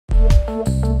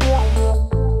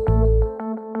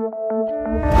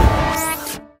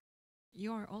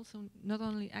also not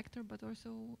only actor but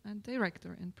also a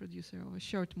director and producer of a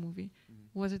short movie.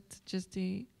 Was it just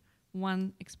the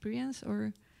one experience,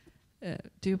 or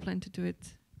do you plan to do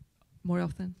it more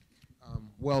often?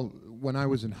 Well, when I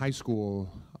was in high school,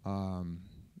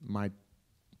 my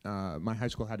high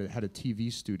school had a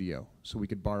TV studio, so we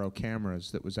could borrow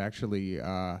cameras. That was actually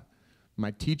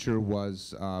my teacher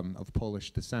was of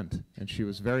Polish descent, and she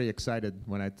was very excited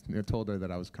when I told her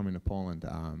that I was coming to Poland,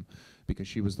 because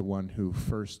she was the one who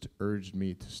first urged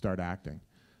me to start acting.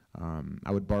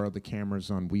 I would borrow the cameras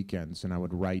on weekends, and I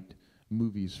would write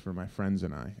movies for my friends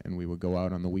and I, and we would go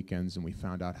out on the weekends and we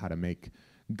found out how to make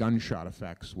gunshot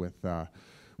effects with,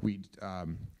 we'd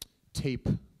tape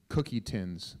cookie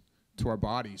tins to our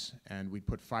bodies, and we'd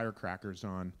put firecrackers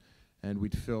on, and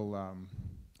we'd fill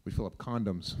up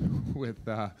condoms with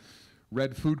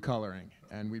red food coloring,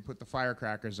 and we'd put the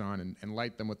firecrackers on and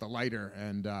light them with the lighter,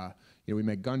 and you know, we'd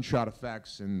make gunshot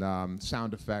effects and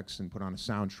sound effects and put on a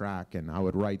soundtrack, and I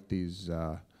would write these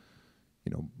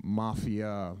you know,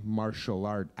 mafia, martial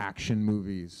art, action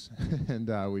movies, and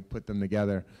we'd put them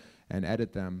together and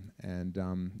edit them. And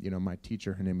you know, my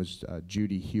teacher, her name was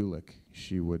Judy Hewlick.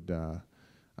 She would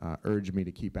urge me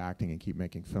to keep acting and keep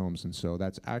making films, and so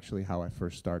that's actually how I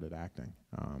first started acting.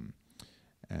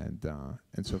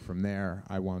 And so from there,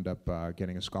 I wound up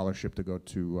getting a scholarship to go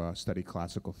to study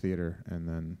classical theater, and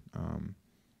then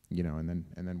you know, and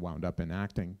then wound up in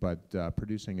acting. But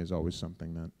producing is always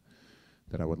something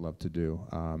that I would love to do,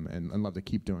 and love to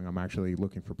keep doing. I'm actually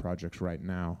looking for projects right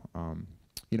now.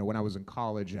 You know, when I was in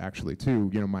college, actually, too,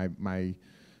 you know,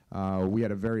 we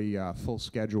had a very full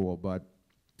schedule, but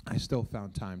I still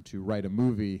found time to write a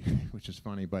movie, which is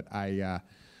funny, but I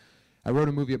wrote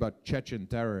a movie about Chechen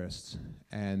terrorists,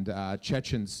 and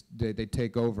Chechens, they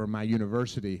take over my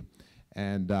university,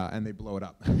 and they blow it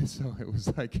up. So it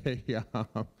was like a,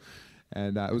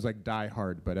 and it was like Die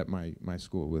Hard, but at my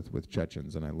school with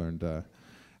Chechens, and I learned a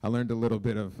little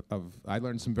bit I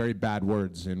learned some very bad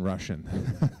words in Russian.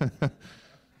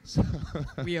 So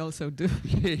we also do.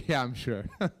 Yeah, I'm sure.